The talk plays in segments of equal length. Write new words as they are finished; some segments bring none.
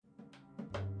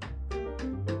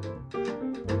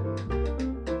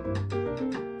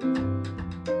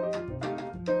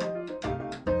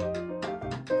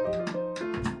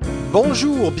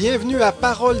Bonjour, bienvenue à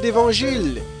Parole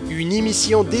d'Évangile, une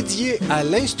émission dédiée à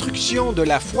l'instruction de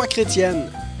la foi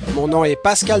chrétienne. Mon nom est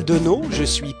Pascal Deneau, je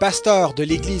suis pasteur de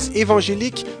l'Église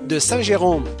évangélique de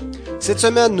Saint-Jérôme. Cette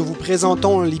semaine, nous vous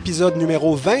présentons l'épisode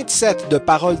numéro 27 de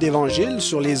Parole d'Évangile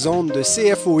sur les ondes de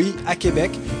CFOI à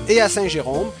Québec et à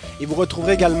Saint-Jérôme. Et vous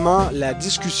retrouverez également la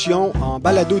discussion en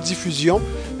balado-diffusion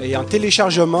et en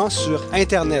téléchargement sur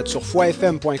Internet, sur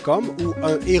foifm.com ou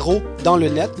Un héros dans le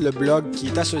net, le blog qui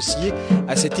est associé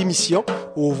à cette émission,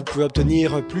 où vous pouvez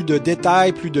obtenir plus de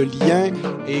détails, plus de liens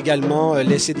et également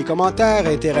laisser des commentaires,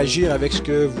 interagir avec ce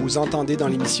que vous entendez dans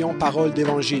l'émission Parole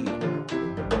d'Évangile.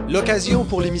 L'occasion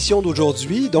pour l'émission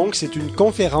d'aujourd'hui, donc, c'est une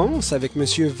conférence avec M.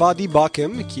 Voddie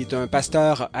Baucham, qui est un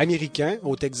pasteur américain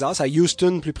au Texas, à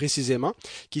Houston plus précisément,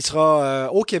 qui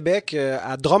sera au Québec,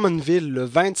 à Drummondville, le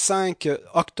 25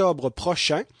 octobre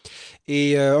prochain.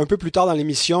 Et un peu plus tard dans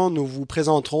l'émission, nous vous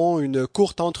présenterons une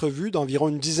courte entrevue d'environ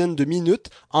une dizaine de minutes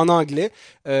en anglais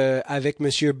avec M.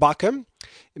 Baucham.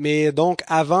 Mais donc,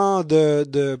 avant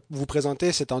de vous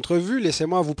présenter cette entrevue,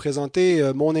 laissez-moi vous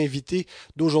présenter mon invité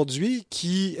d'aujourd'hui,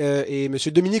 qui est M.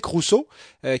 Dominique Rousseau,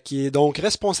 qui est donc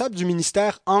responsable du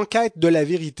ministère Enquête de la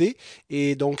vérité.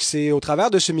 Et donc, c'est au travers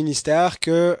de ce ministère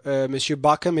que M.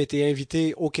 Baucham a été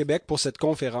invité au Québec pour cette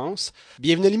conférence.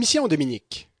 Bienvenue à l'émission,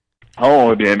 Dominique. Oh,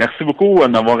 eh bien, merci beaucoup de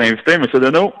m'avoir invité, M.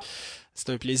 Deneau. C'est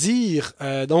un plaisir.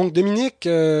 Donc, Dominique,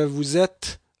 vous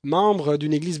êtes membre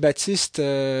d'une église baptiste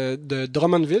de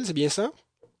Drummondville, c'est bien ça?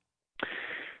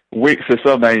 Oui, c'est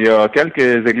ça. Ben, il y a quelques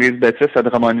églises baptistes à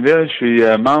Drummondville. Je suis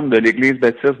membre de l'église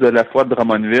baptiste de la foi de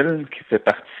Drummondville, qui fait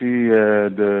partie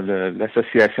de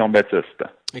l'association baptiste.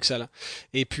 Excellent.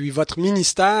 Et puis, votre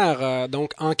ministère,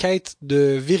 donc, Enquête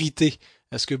de vérité.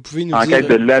 Est-ce que vous pouvez nous dire... Enquête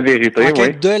de la vérité,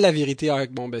 Enquête oui. de la vérité. Ah,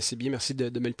 bon, ben c'est bien, merci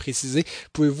de me le préciser.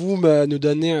 Pouvez-vous nous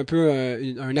donner un peu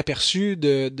un aperçu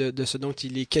de ce dont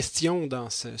il est question dans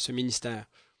ce ministère?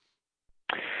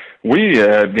 Oui,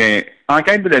 bien,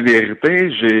 Enquête de la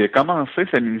vérité, j'ai commencé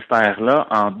ce ministère-là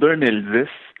en 2010.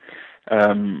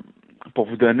 Pour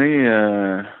vous donner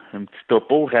un petit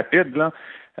topo rapide, là,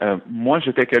 moi,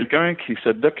 j'étais quelqu'un qui se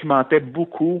documentait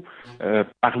beaucoup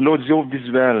par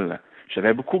l'audiovisuel.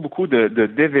 J'avais beaucoup de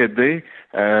DVD.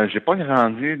 J'ai pas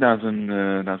grandi dans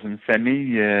une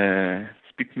famille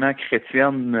typiquement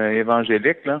chrétienne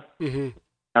évangélique, là. Mm-hmm.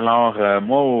 Alors,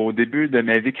 moi, au début de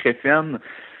ma vie chrétienne,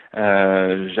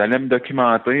 j'allais me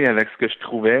documenter avec ce que je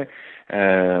trouvais.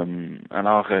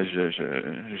 Alors,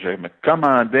 je me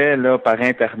commandais là par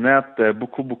Internet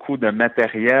beaucoup de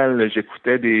matériel.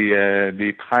 J'écoutais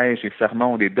des prêches, des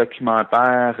sermons, des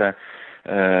documentaires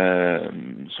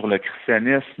sur le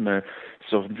christianisme,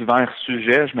 sur divers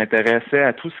sujets. Je m'intéressais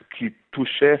à tout ce qui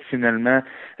touchait finalement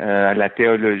à la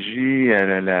théologie,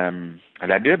 à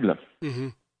la Bible.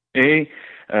 Mm-hmm. Et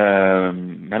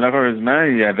malheureusement,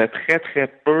 il y avait très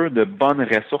peu de bonnes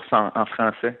ressources en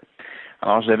français.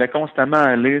 Alors, je devais constamment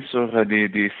aller sur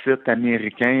des sites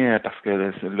américains parce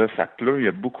que là, ça pleut. Il y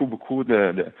a beaucoup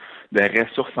de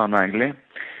ressources en anglais.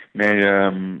 Mais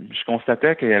je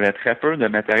constatais qu'il y avait très peu de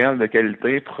matériel de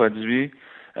qualité produit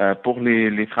pour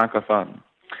les francophones.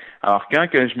 Alors, quand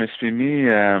que je me suis mis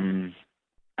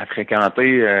à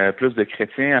fréquenter plus de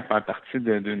chrétiens, à faire partie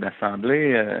d'une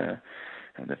assemblée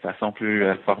de façon plus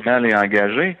formelle et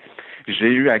engagée, j'ai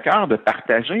eu à cœur de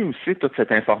partager aussi toute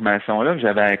cette information-là que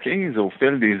j'avais acquise au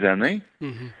fil des années,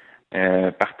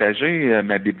 partager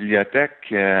ma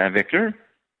bibliothèque avec eux.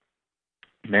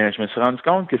 Mais je me suis rendu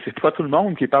compte que c'est pas tout le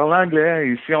monde qui parle anglais.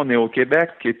 Ici, on est au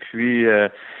Québec et puis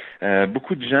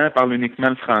beaucoup de gens parlent uniquement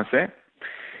le français.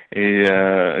 Et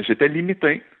j'étais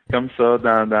limité comme ça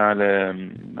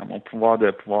dans mon pouvoir de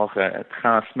pouvoir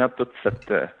transmettre toute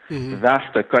cette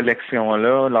vaste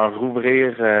collection-là, leur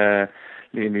rouvrir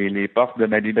les portes de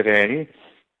ma librairie.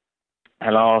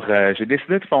 Alors, j'ai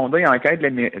décidé de fonder Enquête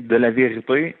de la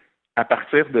vérité à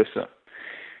partir de ça.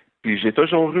 Puis j'ai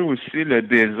toujours eu aussi le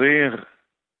désir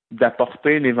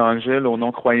d'apporter l'Évangile aux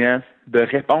non-croyants, de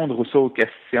répondre aussi aux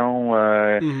questions,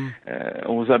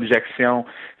 aux objections.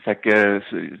 Fait que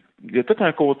il y a tout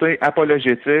un côté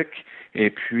apologétique et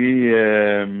puis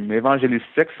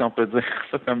évangélistique, si on peut dire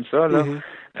ça comme ça,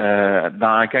 là,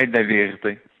 dans Enquête de la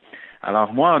vérité.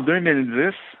 Alors moi, en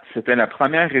 2010, c'était la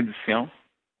première édition.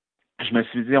 Je me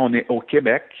suis dit, on est au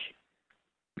Québec,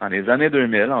 dans les années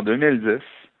 2000, en 2010,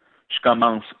 je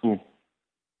commence où?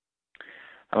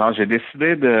 Alors, j'ai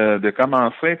décidé de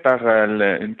commencer par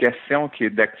une question qui est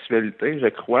d'actualité, je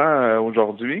crois,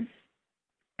 aujourd'hui.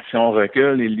 Si on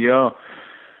recule, il y a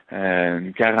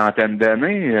une quarantaine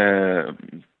d'années,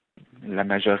 la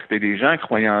majorité des gens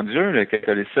croyaient en Dieu. Le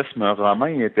catholicisme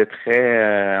romain était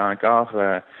très encore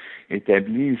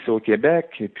établi ici au Québec.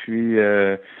 Et puis,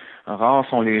 rares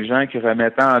sont les gens qui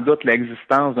remettent en doute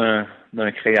l'existence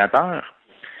d'un créateur.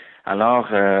 Alors,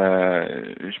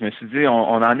 je me suis dit,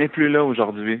 on n'en est plus là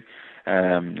aujourd'hui.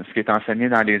 Ce qui est enseigné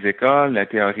dans les écoles, la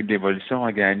théorie de l'évolution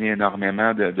a gagné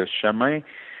énormément de chemin.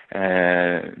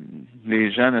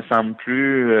 Les gens ne semblent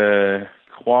plus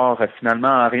croire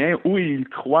finalement en rien, ou ils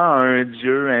croient à un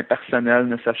Dieu impersonnel,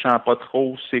 ne sachant pas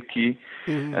trop c'est qui,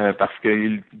 parce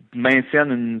qu'ils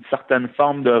maintiennent une certaine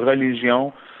forme de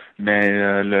religion, mais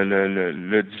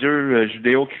le Dieu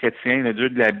judéo-chrétien, le Dieu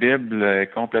de la Bible,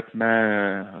 est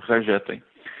complètement rejeté.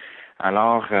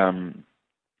 Alors,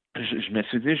 je me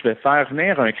suis dit, je vais faire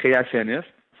venir un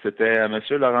créationniste. C'était M.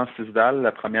 Laurent Tisdale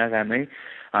la première année,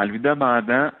 en lui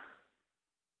demandant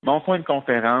mon coin de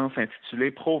conférence intitulé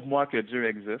 « Prouve-moi que Dieu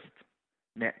existe ».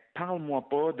 Mais parle-moi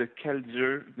pas de quel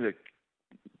Dieu,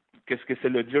 qu'est-ce que c'est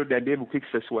le Dieu de la Bible ou qui que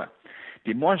ce soit.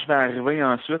 Puis moi, je vais arriver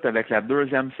ensuite avec la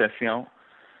deuxième session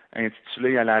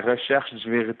intitulée « À la recherche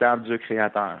du véritable Dieu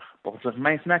créateur ». Pour dire,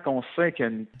 maintenant qu'on sait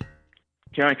qu'il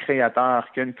y a un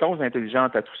créateur, qu'il y a une cause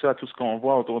intelligente à tout ça, à tout ce qu'on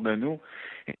voit autour de nous,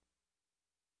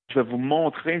 je vais vous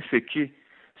montrer c'est qui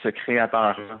ce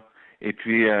créateur-là. Et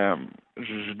puis,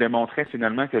 je démontrais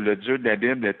finalement que le Dieu de la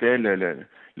Bible était le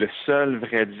seul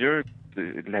vrai Dieu.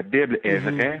 La Bible est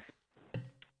vraie,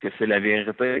 que c'est la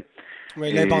vérité.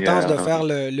 Oui, l'importance de faire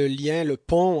le lien, le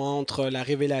pont entre la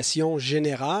révélation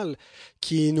générale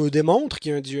qui nous démontre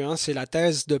qu'il y a un Dieu. Hein. C'est la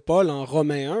thèse de Paul en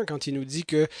Romains 1 quand il nous dit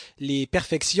que les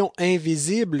perfections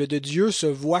invisibles de Dieu se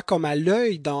voient comme à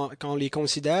l'œil quand on les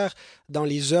considère dans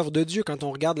les œuvres de Dieu, quand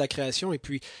on regarde la création. Et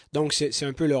puis, donc, c'est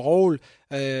un peu le rôle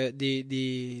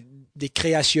des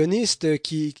créationnistes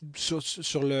qui,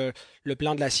 sur le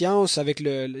plan de la science, avec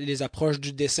les approches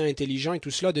du dessin intelligent et tout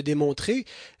cela, de démontrer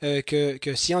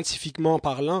que scientifiquement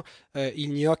parlant,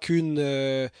 il n'y a qu'une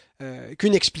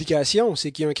explication,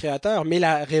 c'est qu'il y a un créateur, mais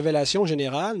la révélation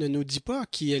générale ne nous dit pas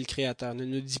qui est le créateur, ne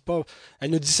nous dit pas,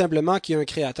 elle nous dit simplement qu'il y a un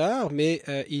créateur, mais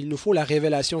il nous faut la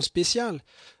révélation spéciale.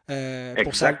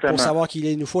 Pour savoir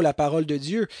il nous faut la parole de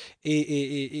Dieu.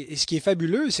 Et ce qui est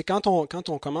fabuleux, c'est quand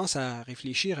on commence à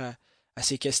réfléchir à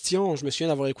ces questions. Je me souviens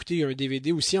d'avoir écouté un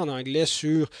DVD aussi en anglais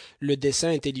sur le dessin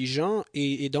intelligent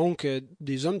et donc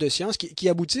des hommes de science qui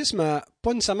aboutissent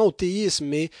pas nécessairement au théisme,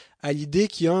 mais à l'idée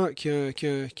qu'il y a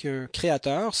un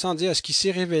créateur, sans dire est-ce qu'il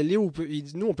s'est révélé ou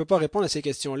nous, on ne peut pas répondre à ces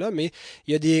questions-là, mais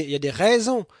il y a des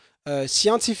raisons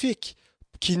scientifiques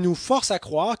qui nous forcent à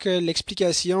croire que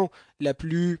l'explication la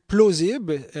plus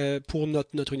plausible pour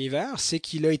notre univers, c'est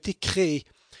qu'il a été créé.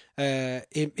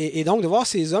 Et donc de voir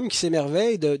ces hommes qui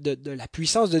s'émerveillent de la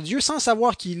puissance de Dieu sans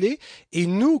savoir qui il est. Et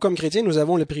nous, comme chrétiens, nous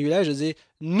avons le privilège de dire,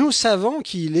 nous savons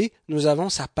qui il est, nous avons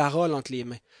sa parole entre les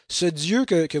mains. Ce Dieu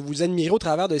que vous admirez au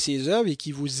travers de ses œuvres et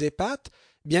qui vous épate,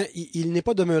 bien, il n'est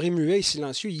pas demeuré muet et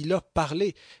silencieux, il a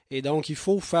parlé. Et donc, il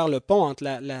faut faire le pont entre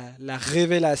la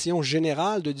révélation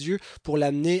générale de Dieu pour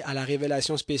l'amener à la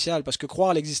révélation spéciale. Parce que croire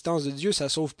à l'existence de Dieu, ça ne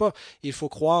sauve pas. Il faut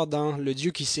croire dans le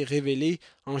Dieu qui s'est révélé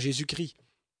en Jésus-Christ.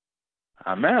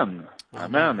 Amen.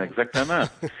 Amen, exactement.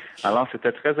 Alors,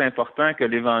 c'était très important que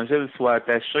l'Évangile soit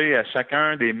attaché à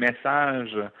chacun des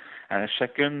messages, à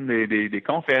chacune des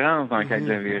conférences dans le cadre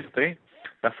de la vérité,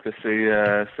 parce que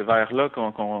c'est vers là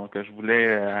que je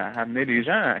voulais amener les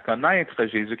gens à connaître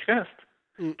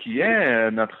Jésus-Christ, qui est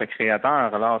notre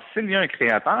Créateur. Alors, s'il y a un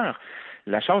Créateur,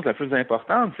 la chose la plus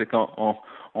importante, c'est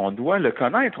qu'on doit le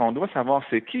connaître, on doit savoir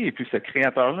c'est qui, et puis ce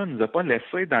Créateur-là ne nous a pas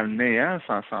laissé dans le néant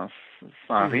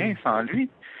sans rien, sans lui.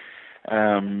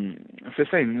 C'est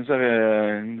ça, il nous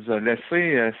a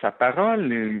laissé sa parole,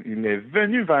 il est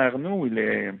venu vers nous,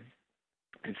 il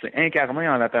s'est incarné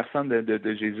en la personne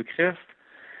de Jésus-Christ.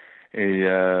 Et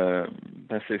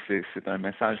c'est un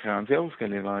message grandiose que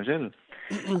l'Évangile.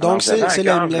 Donc, c'est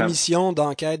la mission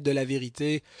d'enquête de la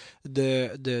vérité,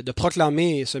 de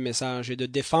proclamer ce message et de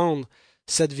défendre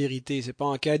cette vérité. C'est pas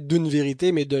enquête d'une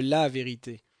vérité, mais de la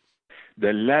vérité. De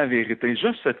la vérité.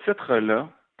 Juste ce titre-là,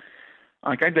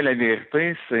 enquête de la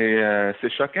vérité, c'est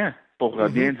choquant pour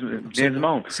bien du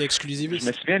monde. C'est exclusiviste. Je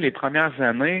me souviens les premières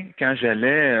années, quand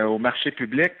j'allais au marché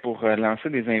public pour lancer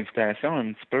des invitations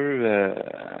un petit peu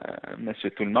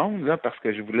Monsieur Tout-le-Monde, là, parce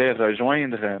que je voulais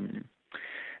rejoindre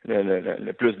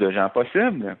le plus de gens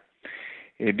possible.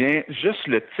 Eh bien, juste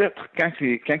le titre, quand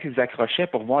ils accrochaient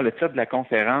pour voir le titre de la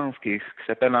conférence qui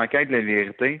s'appelle Enquête de la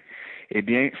vérité, eh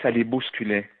bien, ça les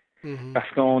bousculait. Parce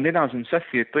qu'on est dans une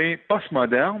société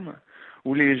postmoderne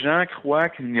où les gens croient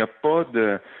qu'il n'y a pas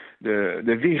de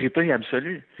vérité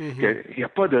absolue. Il n'y a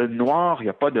pas de noir, il n'y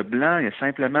a pas de blanc, il y a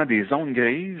simplement des zones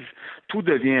grises. Tout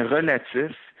devient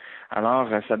relatif. Alors,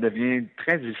 ça devient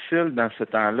très difficile dans ce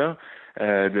temps-là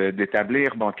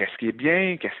d'établir, bon, qu'est-ce qui est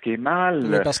bien, qu'est-ce qui est Oui,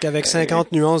 mal. parce qu'avec Euh,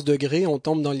 50 nuances degrés, on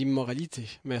tombe dans l'immoralité.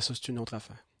 Mais ça, c'est une autre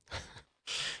affaire.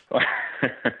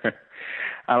 ouais.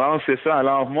 Alors, c'est ça.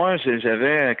 Alors, moi,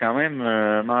 j'avais quand même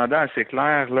un mandat assez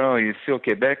clair, là, ici au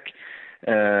Québec.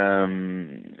 Euh,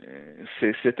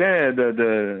 C'était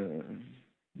de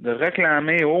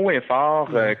réclamer haut et fort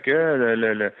Mhm.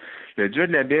 que le Dieu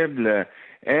de la Bible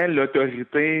est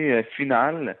l'autorité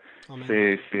finale. Amen.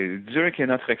 C'est Dieu qui est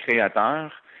notre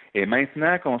créateur. Et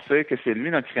maintenant qu'on sait que c'est lui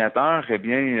notre créateur, eh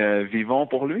bien, vivons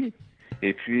pour lui.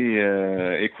 Et puis,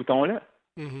 écoutons-le.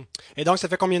 Mhm. Et donc, ça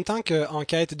fait combien de temps que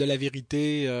Enquête de la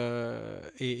vérité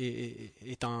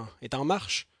est en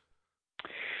marche?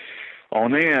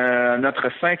 On est à notre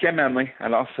 5e année.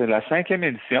 Alors, c'est la 5e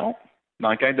édition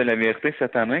d'Enquête de la vérité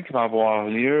cette année qui va avoir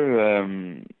lieu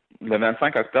le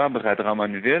 25 octobre à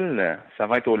Drummondville. Ça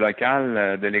va être au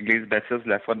local de l'Église baptiste de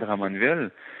la foi de Drummondville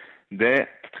dès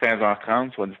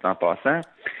 13h30, soit dit en passant.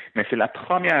 Mais c'est la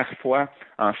première fois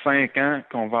en 5 ans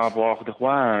qu'on va avoir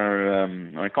droit à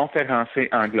un conférencier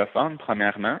anglophone,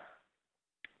 premièrement.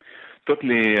 Toutes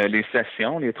les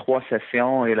sessions, les 3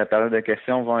 sessions et la période de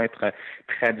questions vont être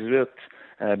traduites,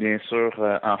 bien sûr,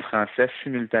 en français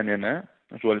simultanément.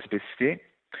 Je dois le spécifier.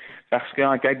 Parce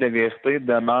qu'Enquête de vérité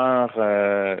demeure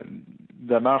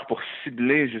pour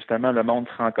cibler justement le monde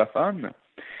francophone.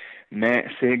 Mais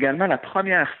c'est également la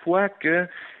première fois que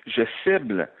je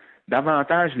cible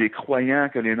davantage les croyants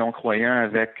que les non-croyants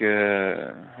avec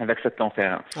cette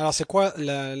conférence. Alors, c'est quoi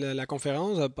la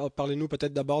conférence? Parlez-nous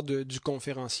peut-être d'abord du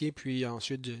conférencier, puis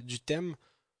ensuite du thème.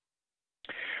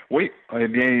 Oui, eh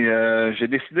bien, j'ai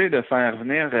décidé de faire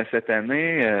venir cette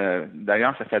année,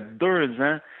 d'ailleurs, ça fait 2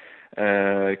 ans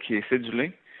qu'il est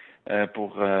cédulé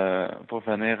pour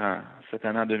venir cette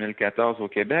année en 2014 au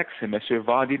Québec. C'est M.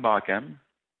 Vadi Bakum.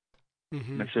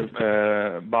 Mhm.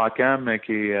 M. Bakum,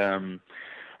 qui est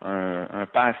un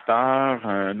pasteur,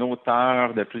 un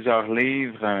auteur de plusieurs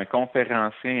livres, un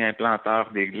conférencier, implanteur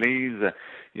d'église.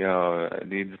 Il a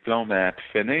des diplômes à pu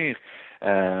finir.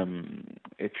 Euh,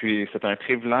 et puis, c'est un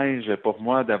privilège pour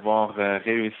moi d'avoir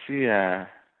réussi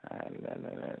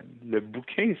le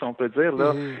bouquet, si on peut dire,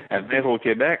 là, Mhm. à venir au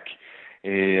Québec.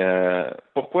 Et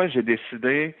pourquoi j'ai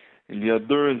décidé, il y a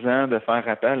 2 ans, de faire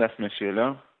appel à ce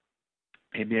monsieur-là?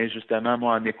 Eh bien, justement,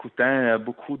 moi, en écoutant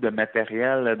beaucoup de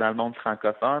matériel dans le monde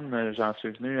francophone, j'en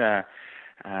suis venu à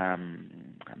me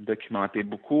documenter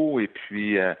beaucoup et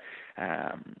puis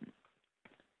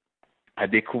à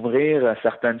découvrir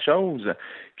certaines choses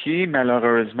qui,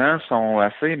 malheureusement, sont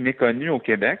assez méconnues au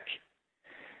Québec.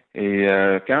 Et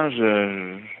quand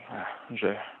je, je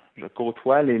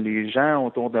côtoie les gens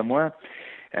autour de moi,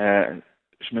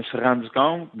 je me suis rendu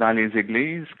compte dans les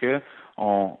églises que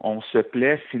on se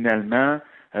plaît finalement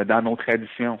dans nos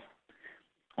traditions.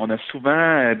 On a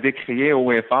souvent décrié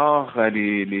haut et fort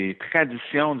les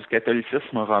traditions du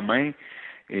catholicisme romain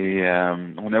et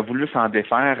on a voulu s'en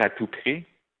défaire à tout prix.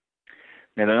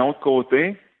 Mais d'un autre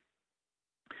côté,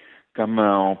 comme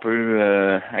on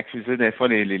peut accuser des fois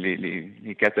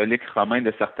les catholiques romains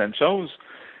de certaines choses,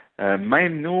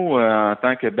 même nous, en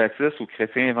tant que baptistes ou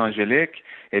chrétiens évangéliques,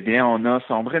 eh bien, on a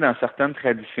sombré dans certaines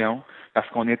traditions parce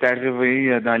qu'on est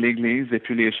arrivé dans l'Église et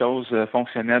puis les choses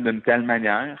fonctionnaient d'une telle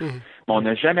manière. Mhm. Mais on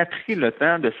n'a jamais pris le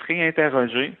temps de se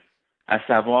réinterroger à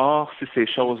savoir si ces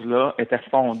choses-là étaient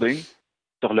fondées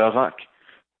sur le roc.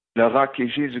 Le roc qui est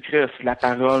Jésus-Christ, la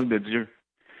parole de Dieu.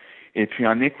 Et puis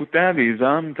en écoutant des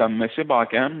hommes comme M.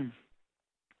 Backham,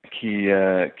 qui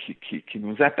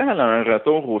nous appelle à un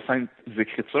retour aux Saintes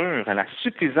Écritures, à la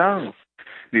suffisance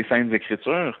des Saintes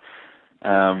Écritures,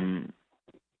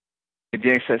 eh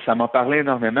bien, ça m'a parlé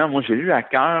énormément. Moi, j'ai eu à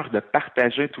cœur de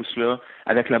partager tout cela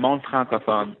avec le monde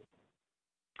francophone,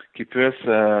 qui puisse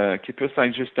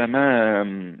être justement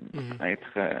Mhm.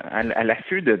 être à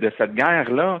l'affût de cette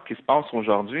guerre-là qui se passe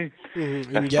aujourd'hui. Mhm.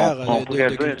 Une Parce guerre qu'on pourrait de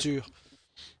dire, culture.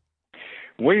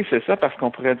 oui, c'est ça, parce qu'on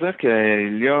pourrait dire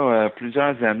qu'il y a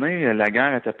plusieurs années, la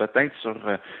guerre était peut-être sur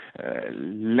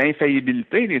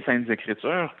l'infaillibilité des Saintes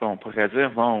Écritures. Puis on pourrait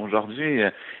dire, bon, aujourd'hui,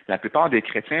 la plupart des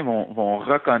chrétiens vont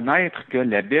reconnaître que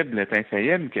la Bible est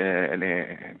infaillible, qu'elle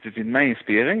est divinement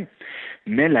inspirée.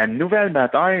 Mais la nouvelle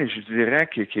bataille, je dirais,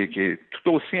 qui est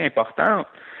tout aussi importante,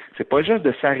 c'est pas juste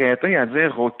de s'arrêter à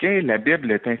dire, OK, la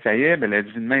Bible est infaillible, elle est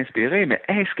divinement inspirée, mais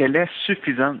est-ce qu'elle est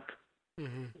suffisante?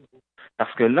 Mhm.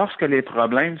 Parce que lorsque les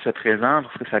problèmes se présentent,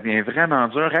 lorsque ça devient vraiment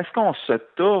dur, est-ce qu'on se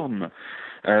tourne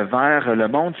vers le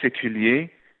monde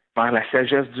séculier, vers la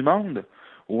sagesse du monde?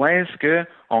 Ou est-ce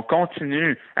qu'on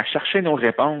continue à chercher nos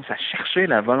réponses, à chercher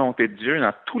la volonté de Dieu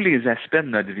dans tous les aspects de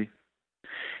notre vie?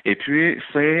 Et puis,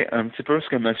 c'est un petit peu ce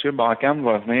que M. Bachan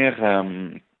va venir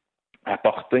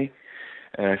apporter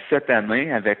cette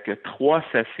année avec 3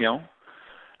 sessions.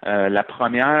 La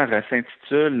première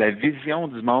s'intitule La vision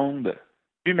du monde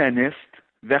humaniste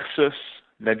versus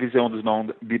la vision du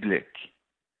monde biblique.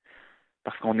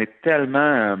 Parce qu'on est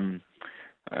tellement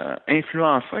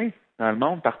influencé dans le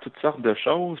monde par toutes sortes de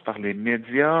choses, par les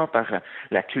médias, par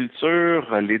la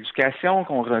culture, l'éducation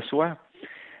qu'on reçoit.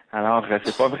 Alors,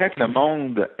 c'est pas vrai que le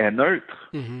monde est neutre.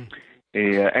 Mhm.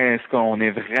 Et est-ce qu'on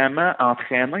est vraiment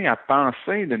entraîné à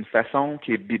penser d'une façon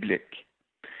qui est biblique?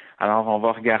 Alors, on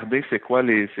va regarder c'est quoi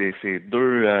ces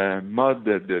deux modes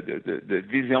de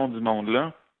vision du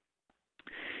monde-là.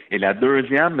 Et la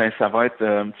deuxième, ben, ça va être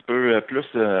un petit peu plus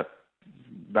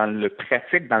dans le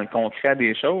pratique, dans le concret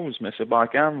des choses. M.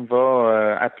 Bauckham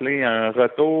va appeler un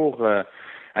retour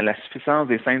à la suffisance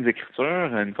des Saintes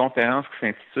Écritures, une conférence qui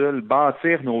s'intitule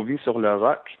Bâtir nos vies sur le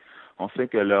roc. On sait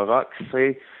que le roc,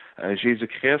 c'est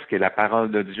Jésus-Christ, qui est la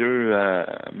parole de Dieu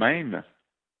même.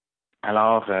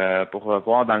 Alors, pour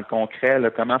voir dans le concret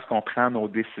là, comment est-ce qu'on prend nos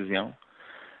décisions.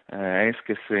 Est-ce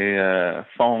que c'est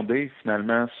fondé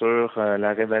finalement sur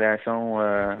la révélation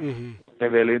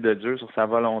révélée de Dieu, sur sa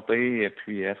volonté, et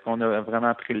puis est-ce qu'on a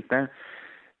vraiment pris le temps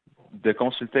de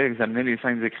consulter, examiner les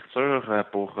Saintes Écritures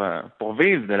pour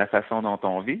vivre de la façon dont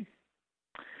on vit?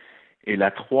 Et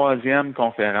la troisième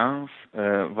conférence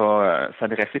va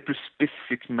s'adresser plus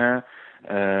spécifiquement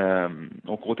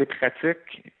au côté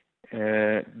pratique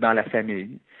dans la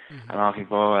famille. Alors, il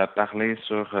va parler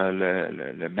sur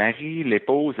le mari,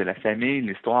 l'épouse et la famille,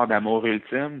 l'histoire d'amour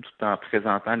ultime, tout en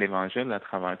présentant l'Évangile à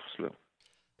travers tout cela.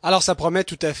 Alors, ça promet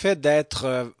tout à fait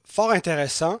d'être fort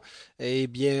intéressant. Eh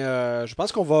bien, je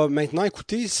pense qu'on va maintenant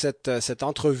écouter cette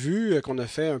entrevue qu'on a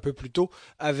fait un peu plus tôt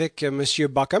avec Monsieur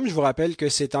Bauckham. Je vous rappelle que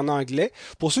c'est en anglais.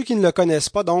 Pour ceux qui ne le connaissent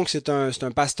pas, donc, c'est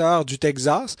un pasteur du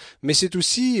Texas, mais c'est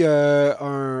aussi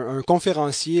un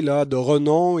conférencier là de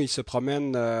renom. Il se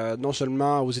promène non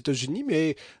seulement aux États-Unis,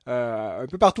 mais un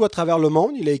peu partout à travers le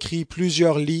monde. Il a écrit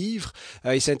plusieurs livres.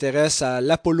 Il s'intéresse à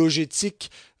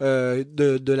l'apologétique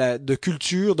de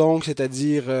culture, donc,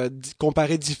 c'est-à-dire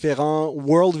comparer différents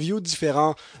worldviews,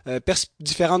 différentes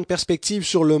perspectives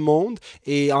sur le monde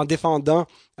et en défendant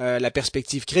la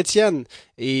perspective chrétienne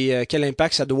et quel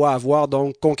impact ça doit avoir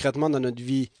donc concrètement dans notre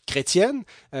vie chrétienne,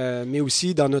 mais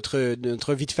aussi dans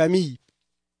notre vie de famille.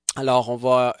 Alors, on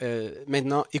va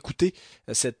maintenant écouter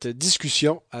cette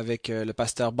discussion avec le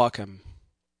pasteur Bauckham.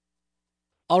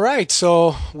 All right,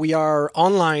 so we are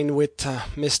online with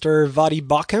Mr. Vadi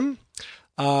Bauckham.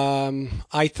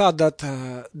 I thought that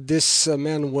this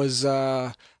man was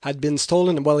had been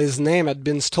stolen. Well, his name had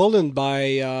been stolen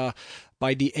by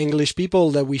the English people.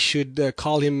 That we should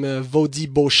call him Vodi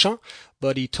Beauchamp,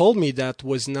 but he told me that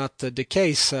was not the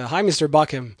case. Hi, Mr.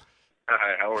 Bauckham.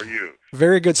 Hi, how are you?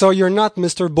 Very good. So you're not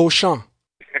Mr. Beauchamp.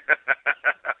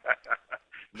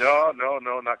 No,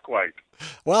 not quite.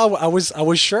 Well, I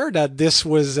was sure that this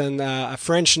was a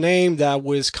French name that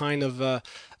was kind of a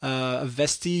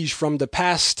vestige from the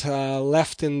past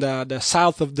left in the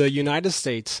south of the United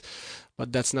States,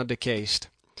 but that's not the case.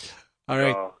 All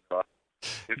right. No,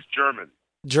 it's German.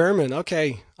 German,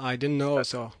 okay. I didn't know,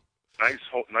 so. Nice,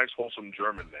 wholesome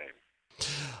German name.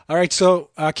 All right,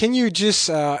 so can you just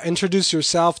introduce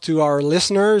yourself to our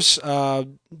listeners?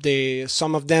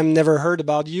 Some of them never heard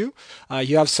about you.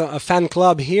 You have a fan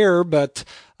club here, but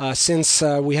since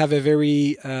we have a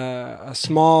very a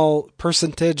small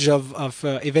percentage of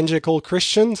evangelical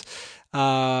Christians,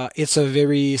 it's a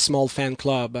very small fan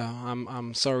club.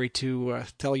 I'm sorry to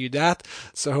tell you that.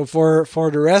 So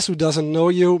for the rest who doesn't know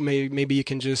you, maybe you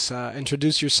can just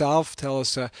introduce yourself. Tell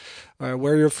us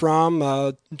where you're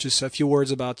from. Just a few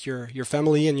words about your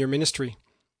family and your ministry.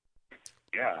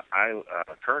 Yeah, I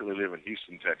currently live in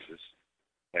Houston, Texas,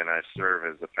 and I serve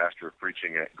as the pastor of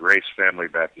preaching at Grace Family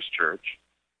Baptist Church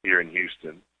here in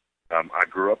Houston. I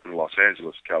grew up in Los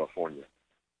Angeles, California.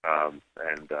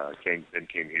 And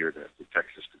came here to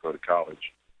Texas to go to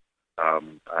college.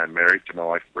 I'm married to my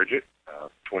wife Bridget,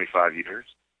 25 years.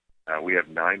 We have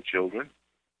 9 children,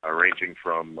 ranging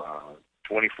from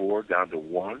 24 down to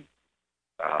 1.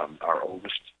 Our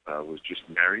oldest was just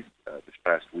married this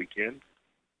past weekend,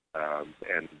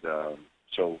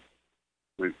 so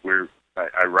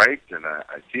I write and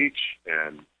I teach,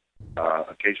 and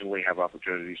occasionally have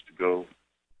opportunities to go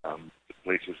to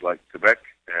places like Quebec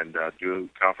and do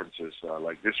conferences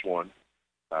like this one,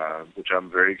 which I'm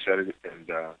very excited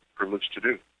and privileged to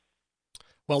do.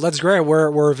 Well, that's great.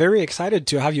 We're very excited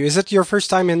to have you. Is it your first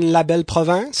time in La Belle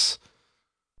Province?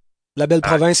 La Belle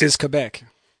Province is Quebec.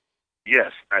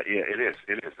 Yes, yeah, it is.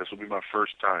 It is. This will be my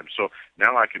first time. So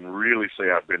now I can really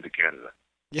say I've been to Canada.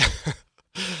 Yeah.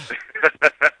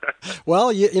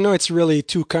 Well, you know, it's really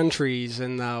two countries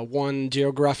and one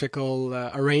geographical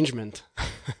arrangement.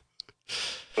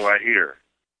 So I hear.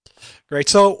 Great.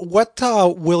 So, what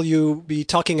will you be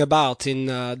talking about in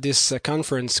this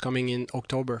conference coming in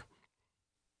October?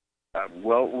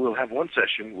 Well, we'll have one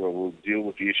session where we'll deal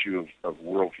with the issue of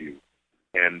worldview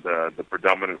and the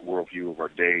predominant worldview of our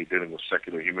day, dealing with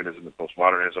secular humanism and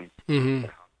postmodernism, Hmm.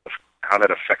 how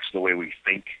that affects the way we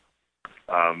think,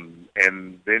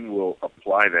 and then we'll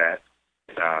apply that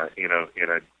in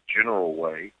a general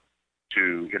way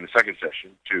in the second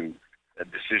session to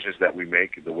decisions that we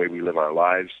make, the way we live our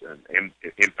lives, and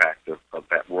impact of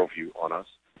that worldview on us.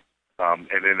 And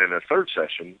then in the third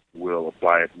session, we'll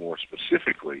apply it more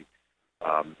specifically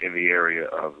in the area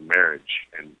of marriage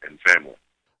and family.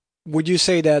 Would you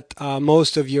say that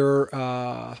most of your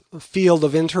field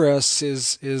of interest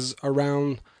is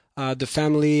around the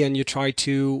family, and you try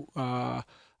to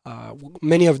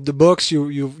many of the books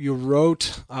you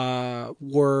wrote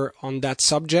were on that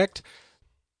subject?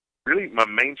 Really, my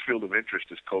main field of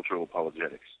interest is cultural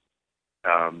apologetics.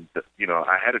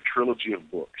 I had a trilogy of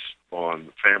books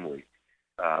on family,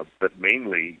 but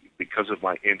mainly because of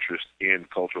my interest in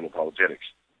cultural apologetics.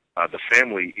 The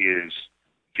family is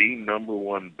the number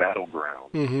one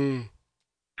battleground Hmm.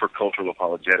 for cultural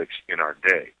apologetics in our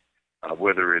day,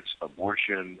 whether it's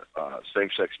abortion,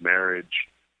 same-sex marriage,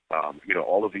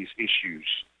 all of these issues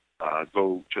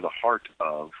go to the heart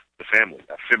of the family.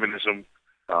 Feminism,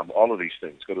 all of these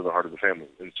things go to the heart of the family.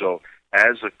 And so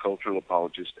as a cultural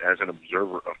apologist, as an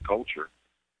observer of culture,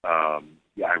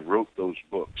 I wrote those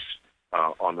books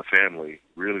on the family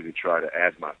really to try to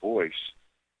add my voice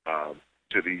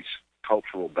to these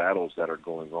cultural battles that are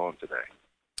going on today.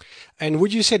 And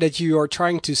would you say that you are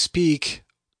trying to speak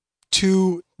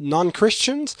to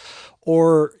non-Christians,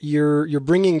 or you're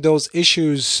bringing those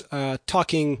issues,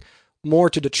 talking more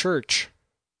to the church?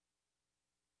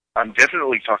 I'm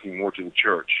definitely talking more to the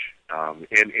church.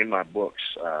 In my books,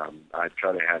 I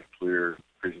try to have clear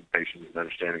presentations and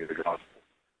understanding of the gospel.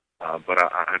 But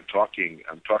I'm talking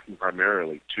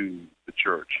primarily to the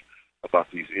church about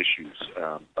these issues,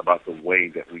 about the way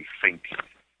that we think,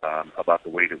 about the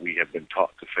way that we have been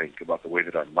taught to think, about the way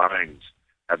that our minds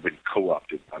have been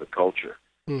co-opted by the culture.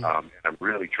 Mm. And I'm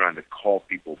really trying to call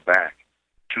people back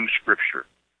to Scripture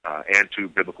and to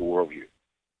biblical worldview.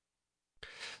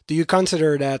 Do you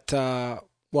consider that,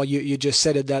 well, you just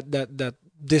said it, that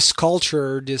this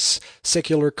culture, this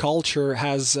secular culture,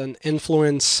 has an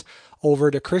influence over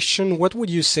the Christian? What would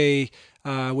you say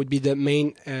would be the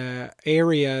main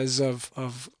areas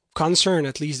of concern,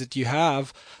 at least, that you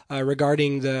have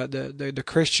regarding the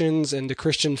Christians and the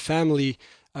Christian family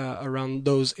around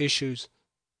those issues?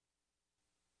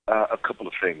 A couple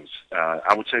of things.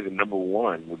 I would say the number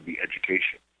one would be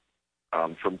education.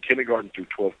 From kindergarten through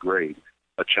 12th grade,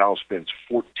 a child spends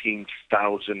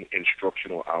 14,000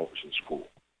 instructional hours in school.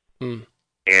 Mm.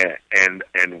 And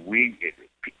I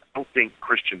don't think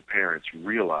Christian parents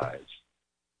realize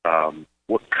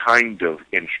what kind of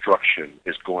instruction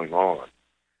is going on.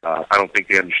 I don't think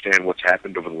they understand what's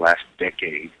happened over the last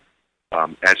decade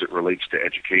as it relates to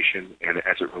education and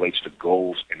as it relates to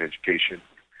goals in education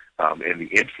and the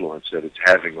influence that it's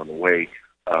having on the way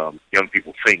young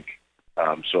people think.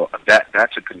 So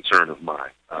that's a concern of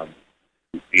mine,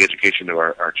 the education of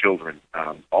our children.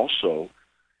 Also,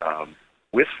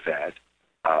 with that,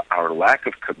 our lack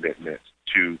of commitment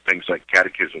to things like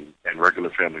catechism and regular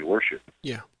family worship.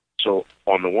 Yeah. So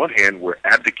on the one hand, we're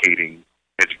abdicating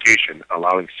education,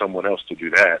 allowing someone else to do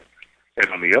that. And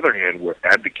on the other hand, we're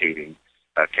abdicating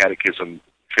catechism,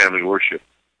 family worship,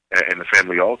 and the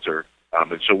family altar.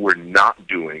 And so we're not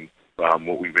doing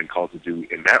what we've been called to do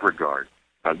in that regard.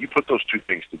 You put those two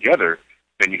things together,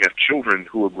 then you have children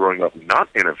who are growing up not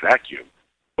in a vacuum,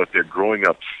 but they're growing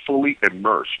up fully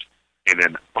immersed in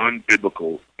an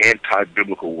unbiblical,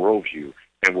 anti-biblical worldview.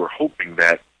 And we're hoping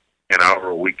that an hour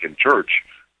a week in church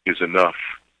is enough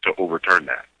to overturn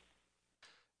that.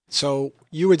 So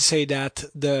you would say that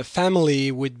the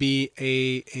family would be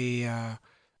a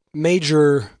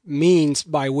major means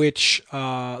by which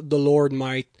the Lord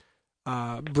might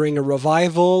bring a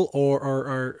revival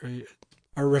or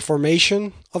a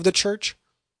reformation of the church?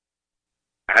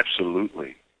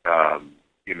 Absolutely.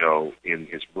 In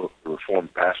his book, The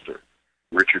Reformed Pastor,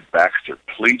 Richard Baxter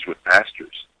pleads with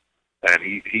pastors, and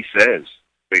he says,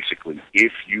 basically,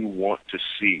 if you want to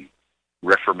see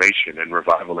reformation and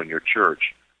revival in your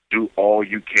church, do all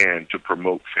you can to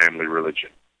promote family religion.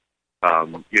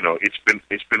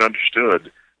 It's been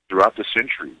understood throughout the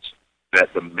centuries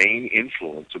that the main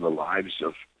influence in the lives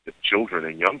of the children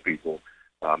and young people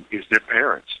is their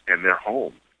parents and their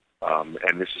home.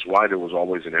 And this is why there was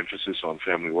always an emphasis on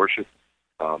family worship.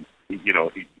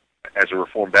 As a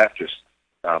Reformed Baptist,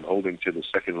 holding to the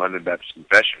Second London Baptist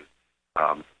Confession,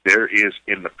 there is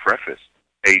in the preface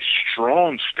a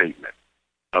strong statement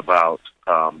about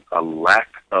a lack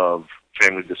of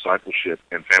family discipleship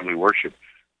and family worship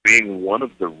being one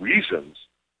of the reasons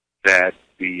that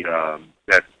the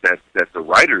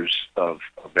writers of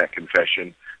that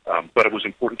confession thought it was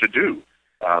important to do,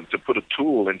 to put a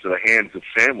tool into the hands of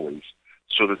families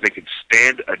so that they could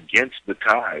stand against the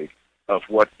tide of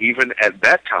what even at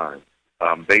that time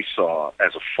they saw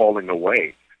as a falling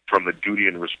away from the duty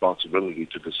and responsibility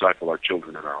to disciple our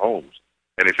children in our homes.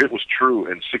 And if it was true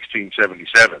in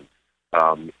 1677,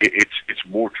 it's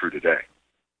more true today.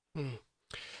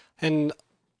 And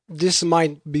this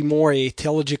might be more a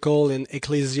theological and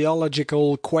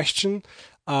ecclesiological question,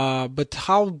 but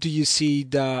how do you see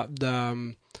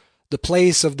the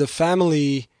place of the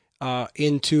family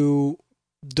into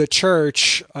the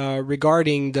church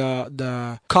regarding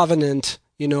the covenant?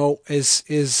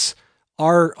 Is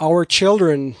our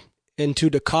children into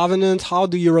the covenant? How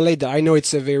do you relate that? I know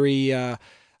it's a very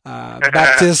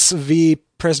Baptist v.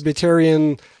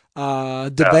 Presbyterian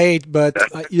debate, but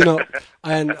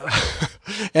and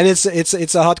and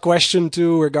it's a hot question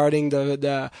too regarding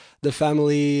the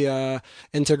family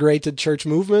integrated church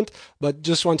movement. But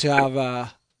just want to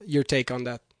have your take on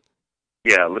that.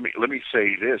 Yeah, let me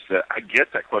say this: that I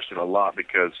get that question a lot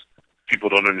because people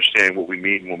don't understand what we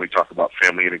mean when we talk about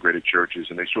family integrated churches,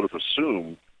 and they sort of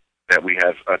assume that we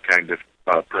have a kind of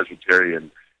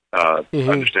Presbyterian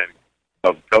understanding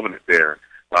of covenant there,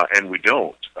 and we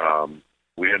don't.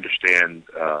 We understand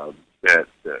that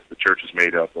the church is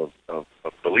made up of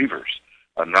believers,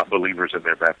 not believers and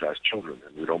their baptized children,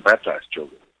 and we don't baptize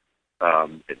children.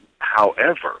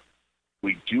 However,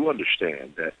 we do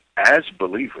understand that as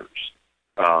believers,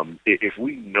 if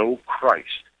we know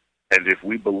Christ, and if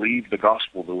we believe the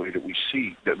gospel the way that we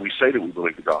say that we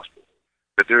believe the gospel,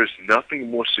 that there is nothing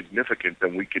more significant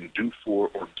than we can do for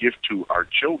or give to our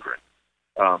children.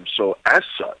 So as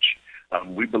such,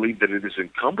 we believe that it is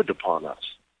incumbent upon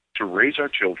us to raise our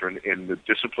children in the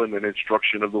discipline and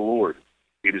instruction of the Lord.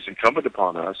 It is incumbent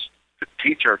upon us to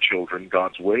teach our children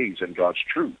God's ways and God's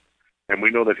truth. And we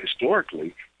know that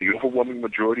historically, the overwhelming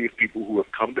majority of people who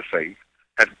have come to faith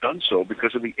have done so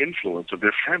because of the influence of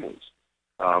their families.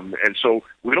 And so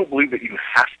we don't believe that you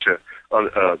have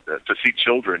to see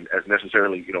children as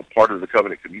necessarily, part of the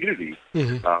covenant community,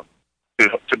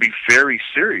 to be very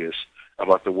serious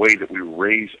about the way that we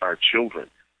raise our children.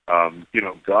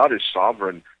 God is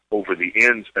sovereign over the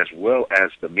ends as well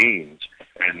as the means,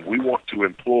 and we want to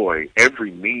employ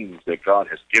every means that God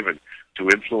has given to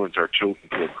influence our children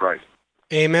toward Christ.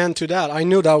 Amen to that. I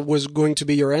knew that was going to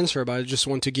be your answer, but I just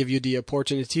want to give you the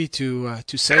opportunity to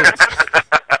say it.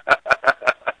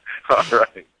 All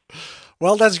right.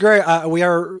 Well, that's great. We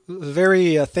are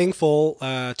very thankful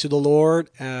to the Lord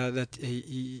that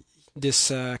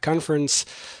this conference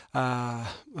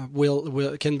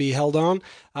can be held on.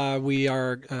 We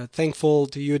are thankful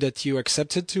to you that you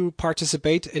accepted to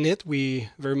participate in it. We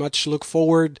very much look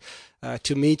forward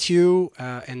to meet you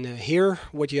and hear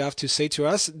what you have to say to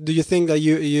us. Do you think that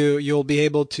you'll be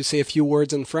able to say a few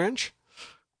words in French?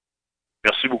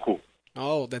 Merci beaucoup.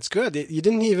 Oh, that's good. You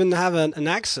didn't even have an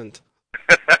accent.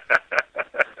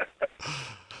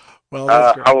 Well,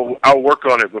 that's great. I'll work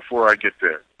on it before I get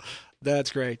there.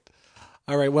 That's great.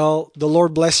 All right. Well, the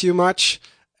Lord bless you much,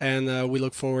 and we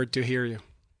look forward to hear you.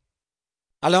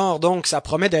 Alors, donc, ça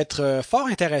promet d'être fort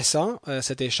intéressant,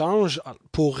 cet échange.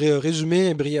 Pour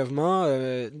résumer brièvement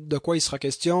de quoi il sera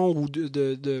question, ou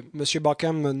de M.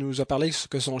 Bauckham nous a parlé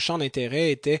que son champ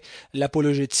d'intérêt était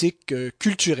l'apologétique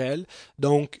culturelle,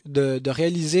 donc de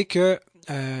réaliser que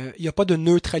il n'y a pas de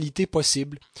neutralité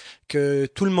possible, que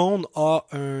tout le monde a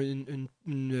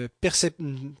une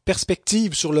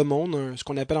perspective sur le monde, ce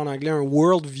qu'on appelle en anglais un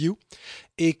world view,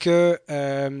 et que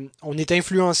on est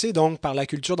influencé donc par la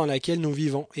culture dans laquelle nous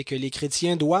vivons, et que les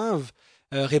chrétiens doivent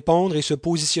répondre et se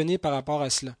positionner par rapport à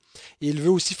cela. Et il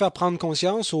veut aussi faire prendre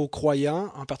conscience aux croyants,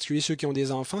 en particulier ceux qui ont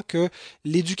des enfants, que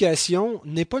l'éducation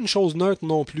n'est pas une chose neutre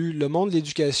non plus. Le monde de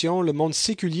l'éducation, le monde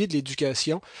séculier de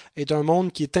l'éducation, est un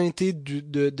monde qui est teinté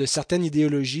de certaines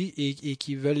idéologies et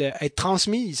qui veulent être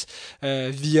transmises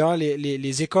via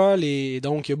les écoles. Et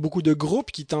donc, il y a beaucoup de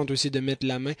groupes qui tentent aussi de mettre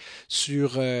la main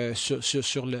sur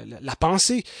la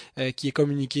pensée qui est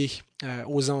communiquée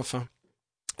aux enfants.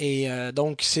 Et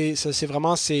donc, c'est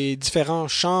vraiment ces différents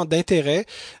champs d'intérêt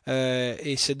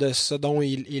et c'est de ce dont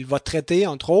il va traiter,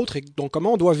 entre autres. Et donc,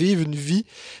 comment on doit vivre une vie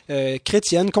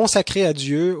chrétienne consacrée à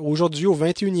Dieu aujourd'hui au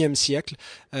 21e siècle.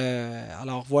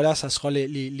 Alors voilà, ça sera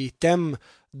les thèmes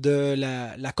de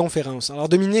la conférence. Alors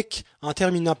Dominique, en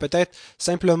terminant peut-être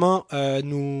simplement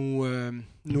nous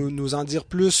en dire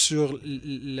plus sur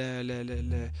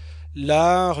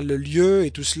l'heure, le lieu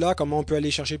et tout cela, comment on peut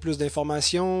aller chercher plus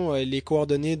d'informations, les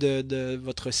coordonnées de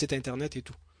votre site Internet et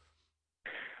tout.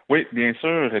 Oui, bien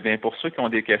sûr. Eh bien, pour ceux qui ont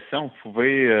des questions, vous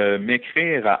pouvez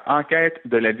m'écrire à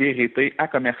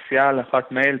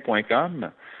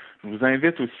enquête-de-la-vérité@hotmail.com. Je vous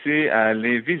invite aussi à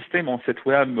aller visiter mon site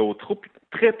web au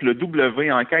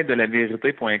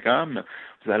www.enquête-de-la-vérité.com.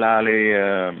 Vous allez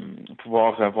aller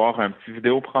pouvoir voir un petit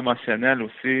vidéo promotionnel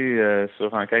aussi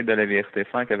sur Enquête de la Vérité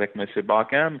 5 avec M.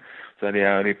 Bauckham. Vous allez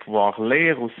aller pouvoir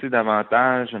lire aussi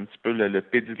davantage un petit peu le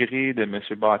pedigree de M.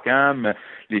 Bauckham,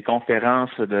 les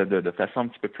conférences de façon un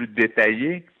petit peu plus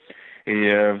détaillée.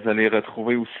 Et vous allez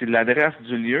retrouver aussi l'adresse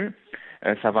du lieu.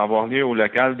 Ça va avoir lieu au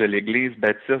local de l'Église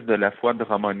baptiste de la foi de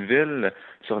Drummondville,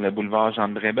 sur le boulevard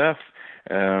Jean-de-Brébeuf.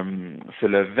 C'est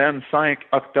le 25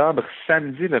 octobre,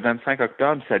 samedi le 25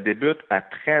 octobre, ça débute à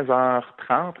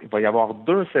 13h30. Il va y avoir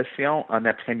 2 sessions en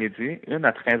après-midi, une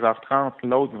à 13h30,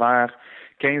 l'autre vers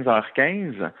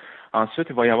 15h15. Ensuite,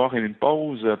 il va y avoir une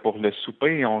pause pour le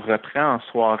souper et on reprend en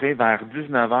soirée vers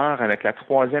 19h avec la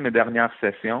 3e et dernière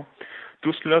session.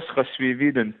 Tout cela sera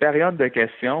suivi d'une période de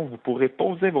questions. Vous pourrez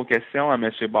poser vos questions à M.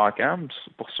 Bauckham.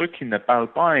 Pour ceux qui ne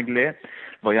parlent pas anglais,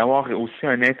 il va y avoir aussi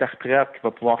un interprète qui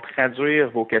va pouvoir traduire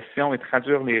vos questions et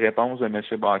traduire les réponses de M.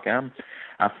 Bauckham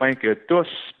afin que tous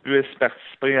puissent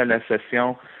participer à la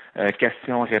session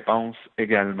questions-réponses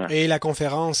également. Et la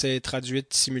conférence est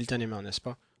traduite simultanément, n'est-ce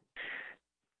pas?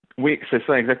 Oui, c'est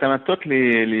ça, exactement. Toutes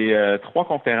les 3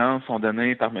 conférences sont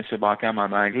données par M. Bauckham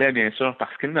en anglais, bien sûr,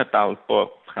 parce qu'il ne parle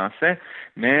pas français,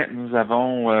 mais nous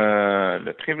avons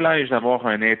le privilège d'avoir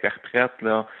un interprète,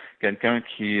 là, quelqu'un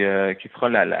qui fera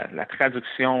la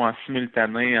traduction en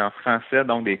simultané en français.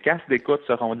 Donc, des casques d'écoute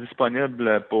seront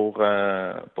disponibles pour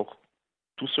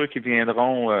tous ceux qui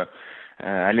viendront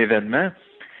à l'événement.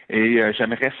 Et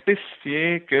j'aimerais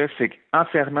spécifier que c'est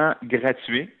entièrement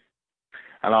gratuit.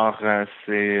 Alors,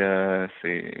 c'est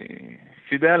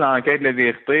fidèle à Enquête de la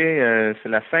Vérité. C'est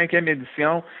la 5e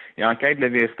édition et Enquête de la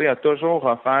Vérité a toujours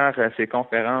offert ses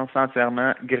conférences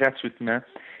entièrement gratuitement.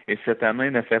 Et cette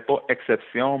année ne fait pas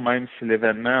exception, même si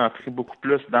l'événement a pris beaucoup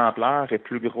plus d'ampleur et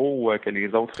plus gros que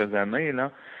les autres années,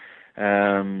 là.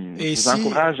 Je vous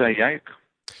encourage à y être.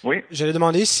 Oui. J'allais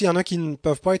demander s'il y en a qui ne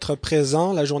peuvent pas être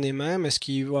présents la journée même, est-ce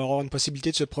qu'il va y avoir une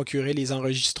possibilité de se procurer les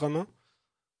enregistrements?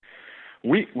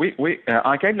 Oui.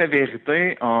 Enquête de la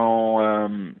Vérité,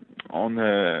 on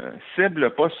ne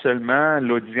cible pas seulement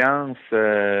l'audience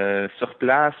sur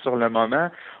place, sur le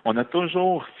moment. On a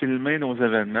toujours filmé nos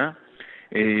événements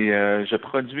et je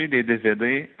produis des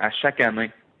DVD à chaque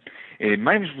année. Et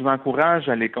même, je vous encourage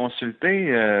à les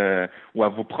consulter ou à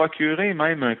vous procurer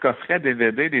même un coffret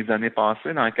DVD des années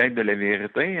passées d'Enquête de la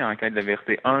Vérité, Enquête de la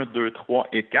Vérité 1, 2, 3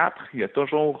 et 4. Il y a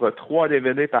toujours 3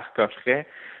 DVD par coffret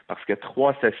parce que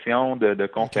 3 sessions de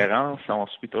conférences. On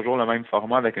suit toujours le même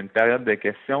format avec une période de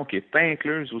questions qui est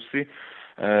incluse aussi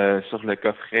sur le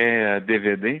coffret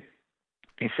DVD.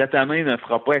 Et cette année ne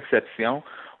fera pas exception.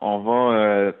 On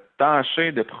va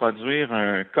tâcher de produire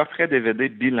un coffret DVD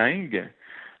bilingue.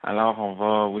 Alors, on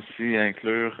va aussi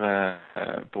inclure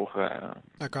pour...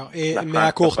 D'accord. Mais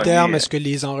à court terme, est-ce que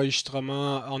les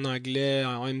enregistrements en anglais,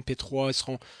 en MP3,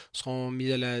 seront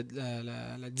mis à la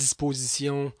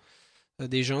disposition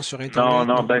des gens sur Internet?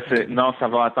 Non, ça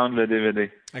va attendre le DVD.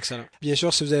 Excellent. Bien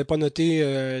sûr, si vous n'avez pas noté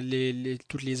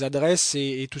toutes les adresses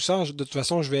et tout ça, de toute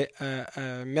façon, je vais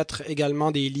mettre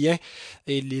également des liens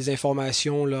et les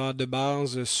informations là, de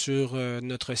base sur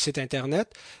notre site Internet.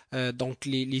 Donc,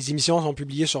 les émissions sont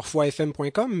publiées sur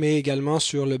foifm.com, mais également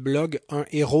sur le blog Un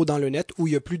héros dans le net, où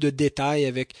il y a plus de détails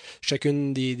avec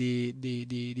chacune des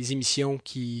émissions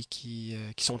qui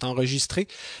sont enregistrées.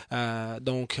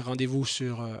 Donc, rendez-vous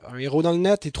sur Un héros dans le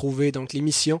net et trouvez donc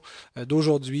l'émission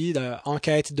d'aujourd'hui,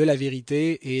 Enquête de la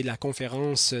Vérité et la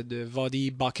conférence de Voddie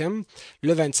Bauckham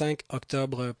le 25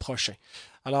 octobre prochain.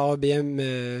 Alors, bien,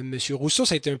 Monsieur Rousseau,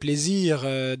 ça a été un plaisir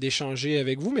d'échanger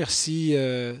avec vous. Merci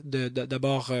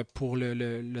d'abord pour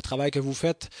le travail que vous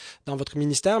faites dans votre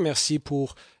ministère. Merci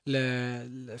pour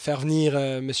faire venir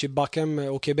Monsieur Bauckham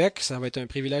au Québec. Ça va être un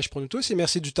privilège pour nous tous. Et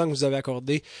merci du temps que vous avez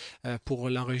accordé pour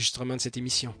l'enregistrement de cette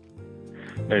émission.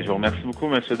 Je vous remercie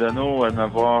beaucoup, M. Deneau, de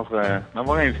m'avoir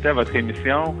invité à votre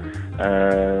émission.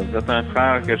 Vous êtes un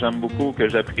frère que j'aime beaucoup, que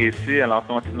j'apprécie. Alors,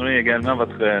 continuez également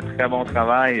votre très bon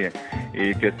travail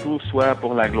et que tout soit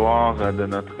pour la gloire de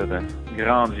notre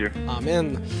Grand Dieu.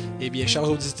 Amen. Eh bien, chers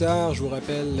auditeurs, je vous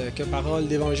rappelle que Parole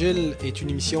d'Évangile est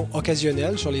une émission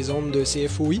occasionnelle sur les ondes de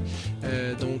CFOI.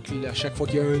 Donc, à chaque fois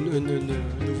qu'il y a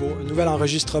un nouvel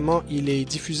enregistrement, il est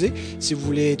diffusé. Si vous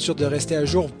voulez être sûr de rester à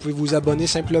jour, vous pouvez vous abonner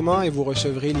simplement et vous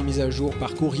recevrez les mises à jour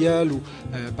par courriel ou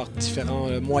par différents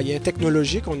moyens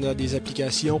technologiques. On a des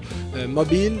applications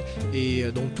mobiles et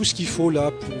donc tout ce qu'il faut là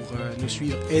pour nous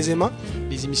suivre aisément.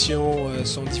 Les émissions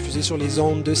sont diffusées sur les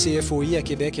ondes de CFOI à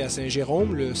Québec et à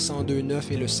Saint-Jérôme, le 102.9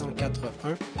 et le 104.1.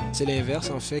 C'est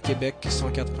l'inverse, en fait, Québec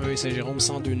 104.1 et Saint-Jérôme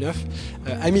 102.9,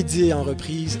 à midi et en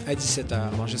reprise à 17h.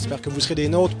 Alors, j'espère que vous serez des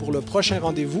nôtres pour le prochain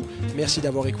rendez-vous. Merci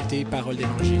d'avoir écouté Parole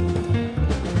d'Évangile.